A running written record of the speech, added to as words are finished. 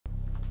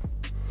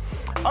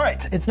All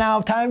right, it's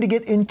now time to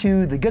get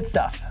into the good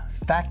stuff.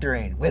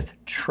 Factoring with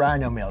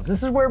trinomials.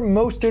 This is where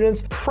most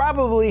students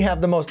probably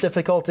have the most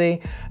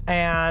difficulty.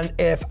 And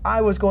if I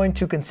was going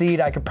to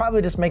concede, I could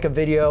probably just make a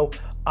video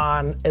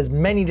on as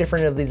many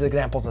different of these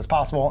examples as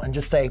possible and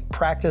just say,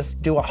 practice,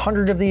 do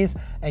 100 of these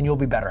and you'll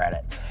be better at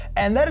it.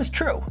 And that is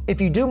true. If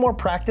you do more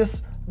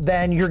practice,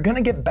 then you're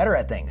gonna get better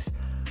at things.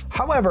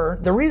 However,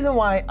 the reason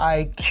why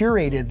I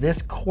curated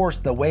this course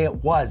the way it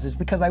was is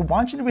because I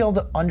want you to be able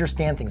to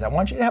understand things. I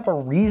want you to have a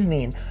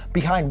reasoning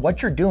behind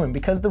what you're doing,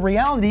 because the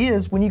reality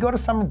is when you go to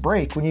summer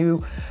break, when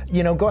you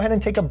go ahead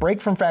and take a break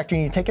from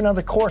factoring, you take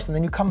another course and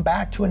then you come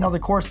back to another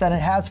course that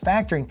it has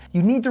factoring,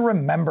 you need to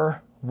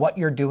remember what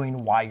you're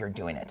doing, why you're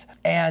doing it.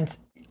 And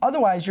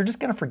otherwise you're just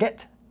gonna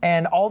forget.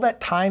 And all that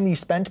time you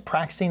spent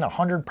practicing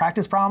 100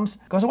 practice problems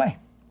goes away.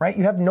 Right?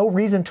 You have no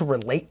reason to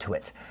relate to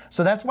it.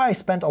 So that's why I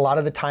spent a lot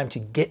of the time to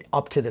get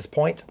up to this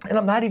point, and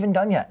I'm not even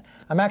done yet.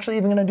 I'm actually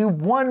even gonna do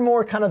one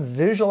more kind of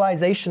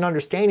visualization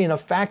understanding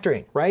of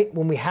factoring, right?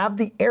 When we have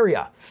the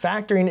area,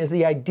 factoring is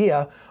the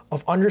idea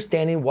of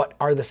understanding what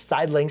are the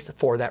side lengths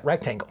for that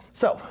rectangle.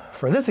 So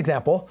for this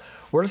example,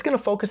 we're just gonna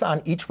focus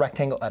on each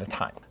rectangle at a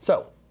time.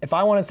 So if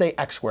I wanna say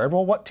x squared,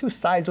 well, what two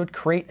sides would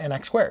create an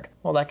x squared?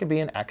 Well, that could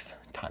be an x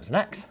times an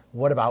x.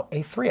 What about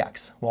a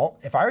 3x? Well,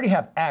 if I already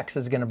have x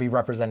is gonna be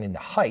representing the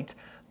height,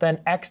 then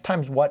x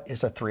times what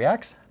is a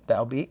 3x?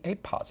 That'll be a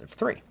positive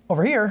 3.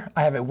 Over here,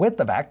 I have a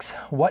width of x.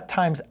 What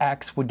times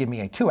x would give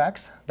me a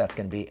 2x? That's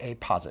gonna be a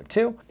positive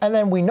 2. And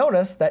then we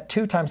notice that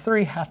 2 times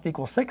 3 has to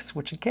equal 6,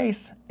 which in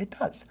case it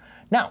does.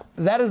 Now,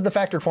 that is the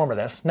factored form of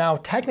this. Now,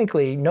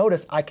 technically,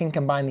 notice I can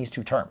combine these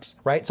two terms,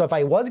 right? So if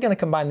I was gonna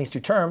combine these two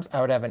terms, I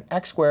would have an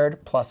x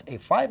squared plus a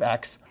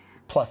 5x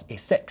plus a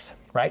 6,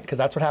 right? Because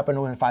that's what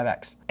happened with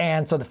 5x.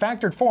 And so the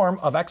factored form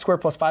of x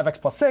squared plus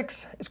 5x plus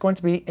 6 is going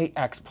to be a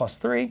x plus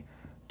 3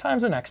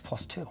 times an x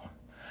plus 2.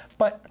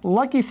 But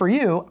lucky for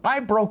you, I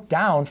broke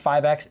down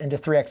 5x into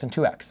 3x and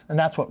 2x, and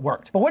that's what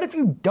worked. But what if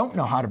you don't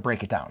know how to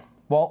break it down?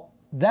 Well,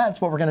 that's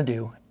what we're gonna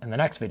do in the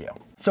next video.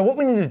 So what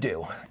we need to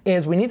do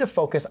is we need to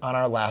focus on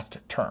our last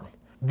term.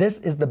 This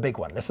is the big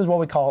one. This is what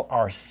we call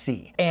our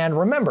C. And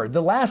remember,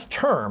 the last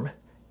term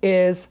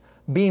is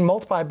being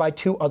multiplied by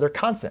two other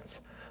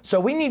constants. So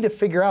we need to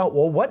figure out,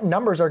 well, what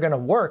numbers are gonna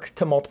work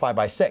to multiply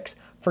by 6?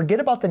 Forget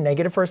about the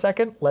negative for a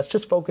second. Let's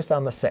just focus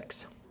on the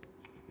 6.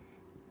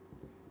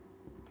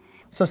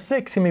 So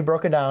 6 can be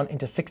broken down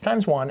into 6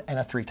 times 1 and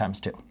a 3 times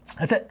 2.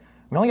 That's it.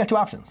 We only got two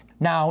options.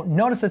 Now,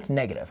 notice it's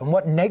negative. And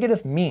what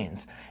negative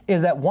means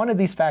is that one of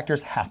these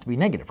factors has to be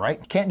negative, right?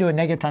 You can't do a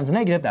negative times a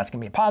negative. That's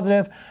gonna be a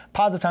positive.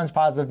 Positive times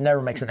positive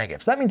never makes a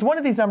negative. So that means one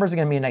of these numbers is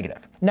gonna be a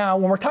negative. Now,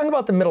 when we're talking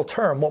about the middle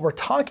term, what we're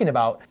talking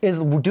about is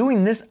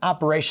doing this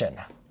operation.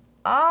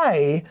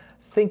 I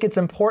think it's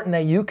important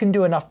that you can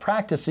do enough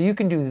practice so you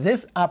can do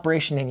this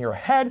operation in your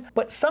head,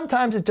 but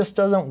sometimes it just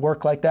doesn't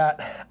work like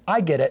that.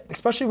 I get it,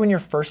 especially when you're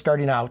first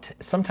starting out,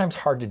 it's sometimes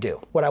hard to do.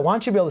 What I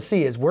want you to be able to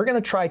see is we're gonna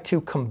try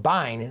to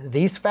combine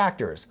these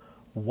factors,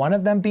 one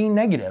of them being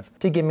negative,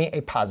 to give me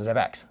a positive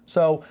x.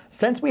 So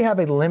since we have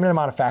a limited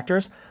amount of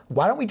factors,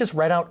 why don't we just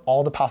write out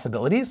all the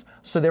possibilities,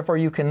 so therefore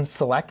you can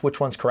select which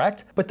one's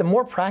correct. But the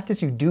more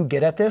practice you do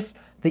get at this,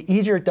 the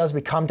easier it does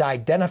become to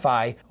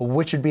identify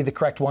which would be the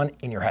correct one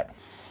in your head.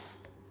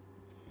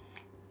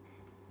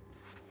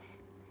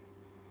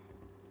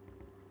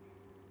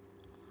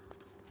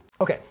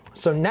 Okay,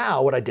 so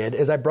now what I did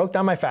is I broke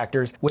down my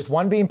factors with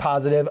one being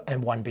positive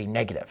and one being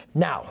negative.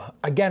 Now,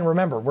 again,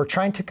 remember, we're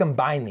trying to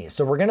combine these.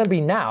 So we're gonna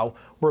be now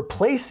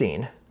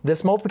replacing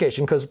this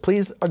multiplication, because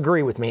please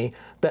agree with me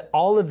that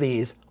all of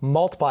these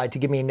multiplied to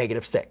give me a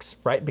negative 6,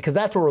 right? Because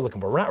that's what we're looking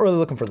for. We're not really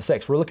looking for the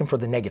 6, we're looking for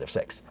the negative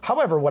 6.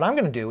 However, what I'm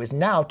gonna do is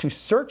now to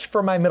search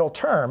for my middle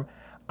term,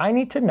 I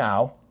need to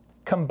now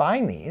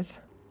combine these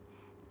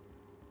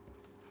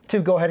to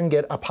go ahead and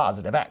get a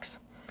positive x.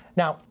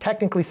 Now,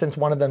 technically, since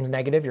one of them is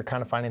negative, you're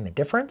kind of finding the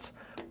difference.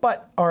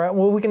 But all right,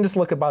 well, we can just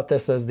look about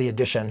this as the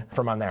addition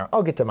from on there.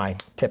 I'll get to my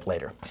tip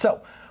later.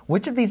 So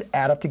which of these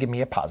add up to give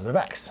me a positive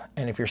x?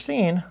 And if you're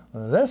seeing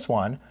this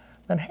one,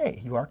 then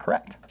hey, you are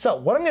correct. So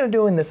what I'm gonna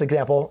do in this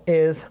example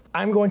is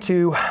I'm going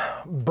to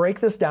break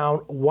this down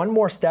one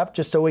more step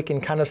just so we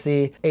can kind of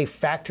see a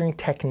factoring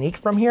technique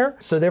from here.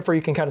 So therefore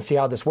you can kind of see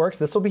how this works.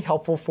 This will be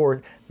helpful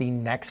for the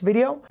next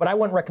video, but I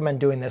wouldn't recommend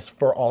doing this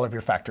for all of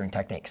your factoring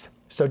techniques.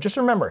 So just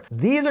remember,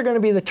 these are gonna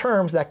be the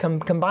terms that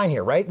combine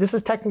here, right? This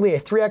is technically a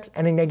 3x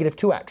and a negative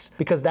 2x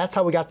because that's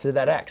how we got to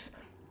that x.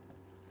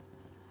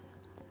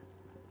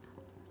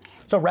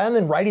 So rather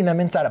than writing them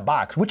inside a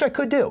box, which I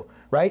could do,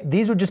 right?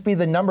 These would just be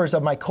the numbers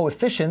of my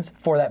coefficients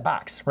for that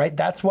box, right?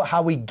 That's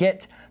how we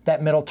get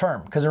that middle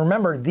term. Because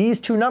remember, these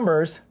two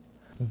numbers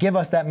give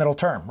us that middle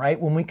term, right?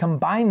 When we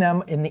combine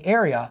them in the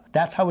area,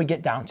 that's how we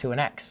get down to an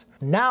x.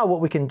 Now what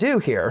we can do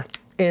here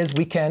is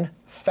we can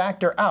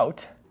factor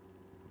out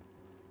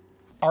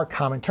our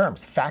common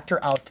terms,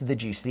 factor out to the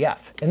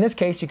GCF. In this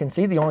case, you can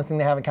see the only thing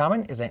they have in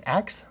common is an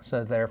x,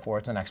 so therefore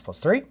it's an x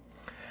plus 3.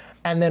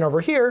 And then over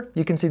here,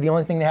 you can see the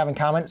only thing they have in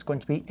common is going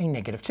to be a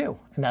negative 2,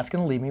 and that's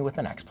going to leave me with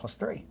an x plus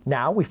 3.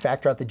 Now we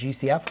factor out the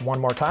GCF one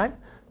more time.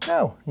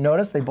 No.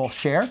 Notice they both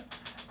share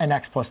an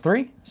x plus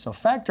 3. So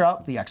factor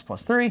out the x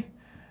plus 3.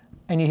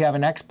 And you have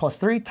an x plus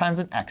 3 times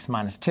an x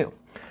minus 2.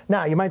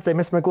 Now, you might say,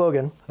 Miss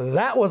McLogan,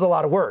 that was a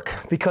lot of work,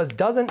 because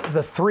doesn't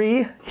the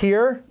 3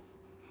 here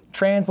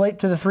translate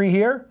to the 3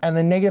 here, and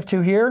the negative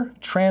 2 here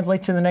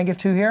translate to the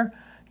negative 2 here?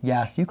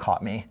 Yes, you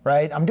caught me,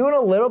 right? I'm doing a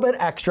little bit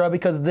extra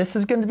because this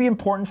is going to be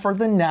important for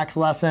the next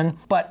lesson.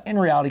 But in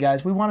reality,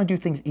 guys, we want to do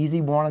things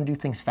easy. We want to do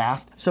things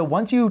fast. So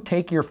once you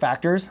take your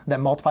factors that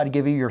multiply to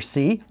give you your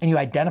C, and you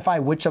identify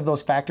which of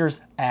those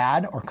factors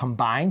add or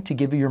combine to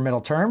give you your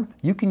middle term,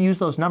 you can use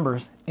those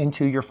numbers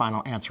into your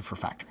final answer for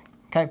factoring.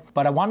 Okay,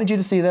 but I wanted you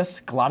to see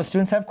this. A lot of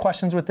students have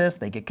questions with this.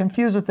 They get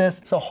confused with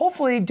this. So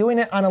hopefully doing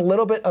it on a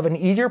little bit of an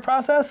easier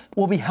process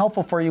will be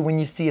helpful for you when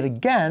you see it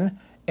again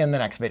in the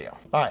next video.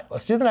 All right,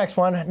 let's do the next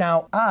one.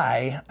 Now,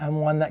 I am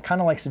one that kind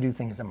of likes to do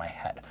things in my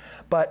head,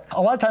 but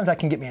a lot of times that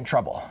can get me in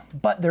trouble.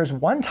 But there's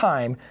one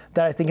time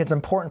that I think it's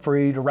important for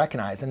you to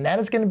recognize, and that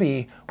is going to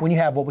be when you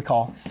have what we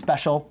call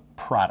special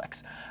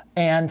products.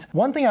 And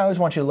one thing I always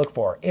want you to look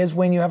for is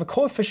when you have a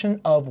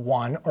coefficient of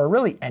 1, or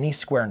really any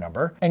square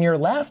number, and your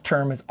last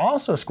term is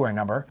also a square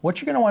number,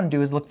 what you're going to want to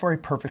do is look for a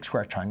perfect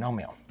square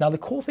trinomial. Now, the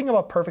cool thing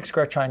about perfect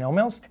square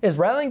trinomials is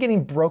rather than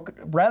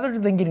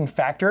getting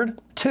factored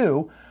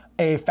to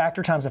a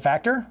factor times a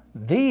factor,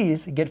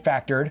 these get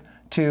factored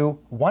to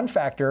one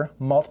factor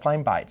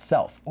multiplying by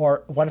itself,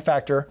 or one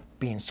factor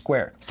being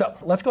squared. So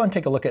let's go and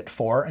take a look at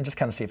 4 and just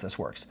kind of see if this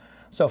works.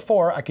 So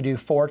 4, I could do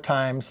 4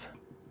 times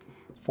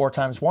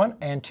 1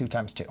 and 2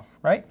 times 2,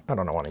 right? I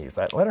don't want to use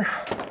that letter.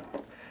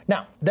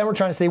 Now, then we're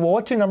trying to see, well,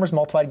 what two numbers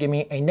multiply to give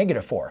me a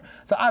negative 4?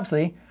 So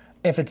obviously,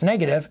 if it's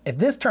negative, if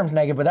this term's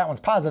negative but that one's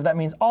positive, that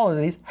means all of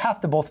these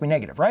have to both be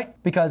negative,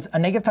 right? Because a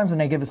negative times a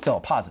negative is still a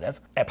positive.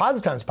 A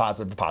positive times a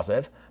positive is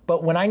positive.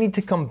 But when I need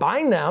to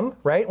combine them,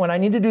 right, when I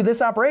need to do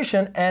this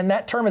operation and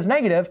that term is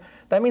negative,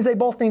 that means they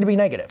both need to be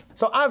negative.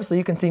 So obviously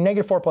you can see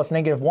negative 4 plus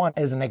negative 1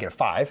 is a negative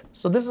 5.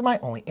 So this is my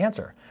only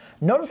answer.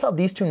 Notice how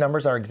these two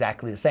numbers are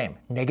exactly the same,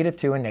 negative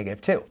 2 and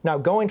negative 2. Now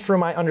going through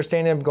my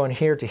understanding of going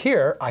here to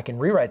here, I can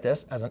rewrite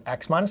this as an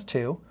x minus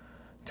 2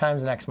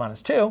 times an x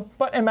minus 2.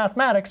 But in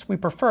mathematics, we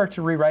prefer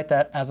to rewrite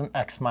that as an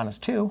x minus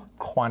 2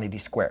 quantity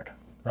squared,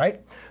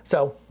 right?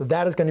 So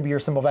that is going to be your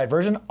simplified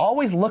version.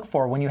 Always look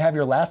for, when you have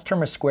your last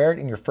term is squared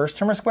and your first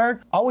term is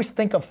squared, always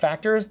think of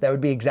factors that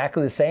would be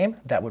exactly the same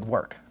that would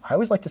work. I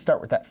always like to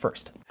start with that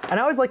first. And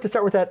I always like to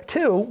start with that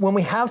too when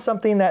we have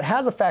something that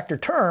has a factor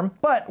term,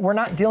 but we're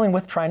not dealing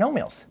with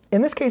trinomials.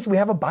 In this case, we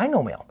have a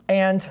binomial.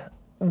 And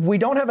we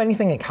don't have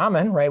anything in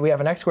common, right? We have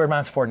an x squared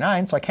minus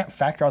 49, so I can't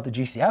factor out the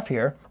GCF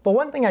here. But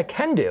one thing I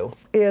can do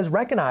is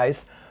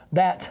recognize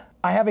that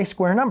I have a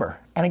square number.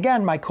 And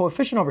again, my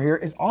coefficient over here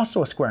is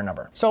also a square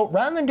number. So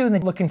rather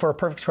than looking for a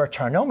perfect square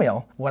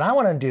trinomial, what I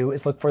want to do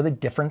is look for the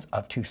difference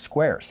of two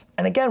squares.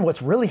 And again,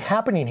 what's really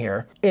happening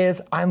here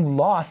is I'm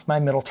lost my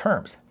middle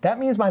terms. That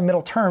means my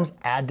middle terms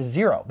add to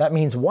 0. That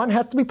means one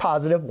has to be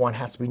positive, one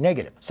has to be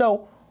negative.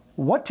 So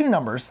what two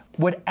numbers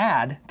would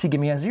add to give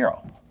me a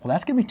 0? Well,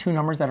 that's going to be two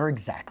numbers that are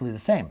exactly the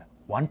same.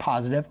 One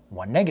positive,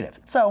 one negative.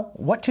 So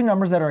what two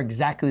numbers that are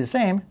exactly the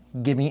same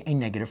give me a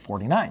negative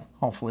 49?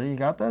 Hopefully you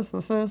got this.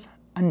 This is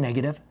a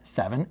negative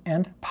 7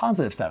 and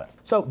positive 7.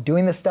 So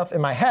doing this stuff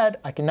in my head,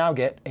 I can now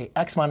get a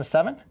x minus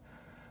 7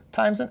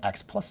 times an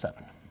x plus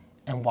 7.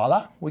 And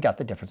voila, we got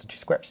the difference of two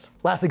squares.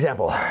 Last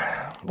example.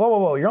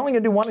 Whoa, you're only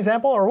going to do one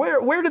example? Or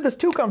where did this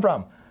 2 come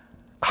from?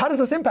 How does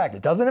this impact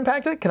it? Does it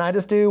impact it? Can I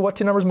just do what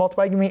two numbers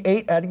multiply, give me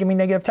 8, add to give me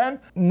negative 10?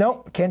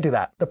 Nope, can't do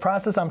that. The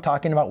process I'm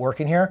talking about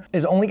working here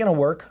is only going to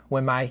work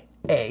when my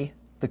a,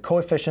 the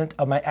coefficient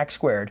of my x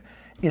squared,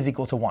 is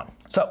equal to 1.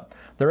 So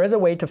there is a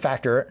way to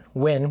factor it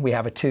when we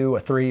have a 2, a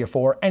 3, a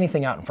 4,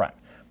 anything out in front.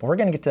 But we're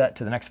going to get to that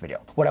to the next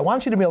video. What I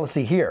want you to be able to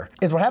see here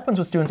is what happens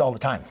with students all the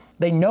time.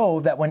 They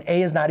know that when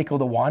a is not equal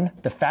to 1,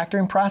 the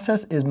factoring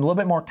process is a little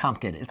bit more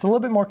complicated. It's a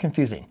little bit more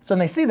confusing. So when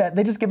they see that,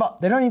 they just give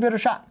up. They don't even give it a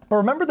shot. But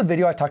remember the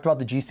video I talked about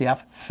the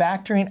GCF,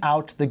 factoring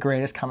out the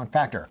greatest common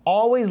factor.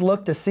 Always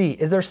look to see,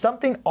 is there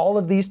something all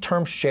of these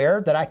terms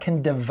share that I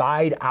can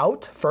divide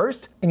out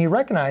first? And you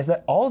recognize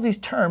that all of these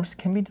terms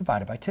can be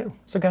divided by 2.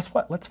 So guess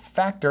what? Let's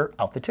factor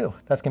out the 2.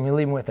 That's going to be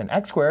leaving with an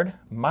x squared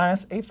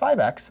minus a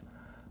 5x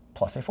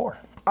plus a 4.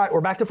 All right,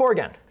 we're back to 4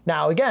 again.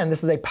 Now again,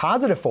 this is a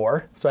positive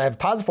 4, so I have a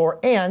positive 4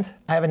 and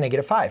I have a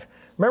negative 5.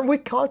 Remember, we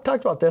talked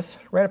about this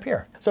right up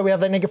here. So we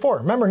have that negative 4.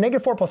 Remember,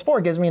 negative 4 plus 4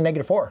 gives me a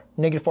negative 4.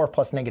 Negative 4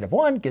 plus negative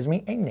 1 gives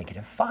me a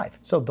negative 5.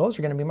 So those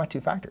are going to be my two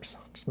factors.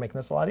 Just making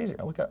this a lot easier.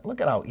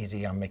 Look at how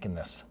easy I'm making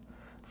this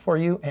for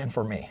you and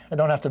for me. I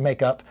don't have to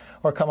make up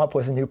or come up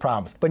with new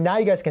problems. But now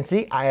you guys can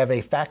see I have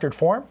a factored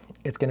form.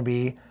 It's going to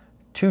be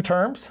two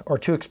terms or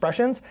two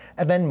expressions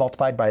and then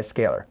multiplied by a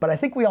scalar. But I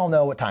think we all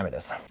know what time it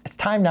is. It's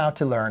time now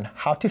to learn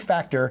how to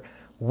factor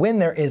when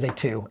there is a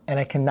 2 and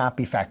it cannot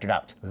be factored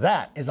out.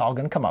 That is all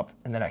going to come up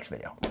in the next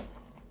video.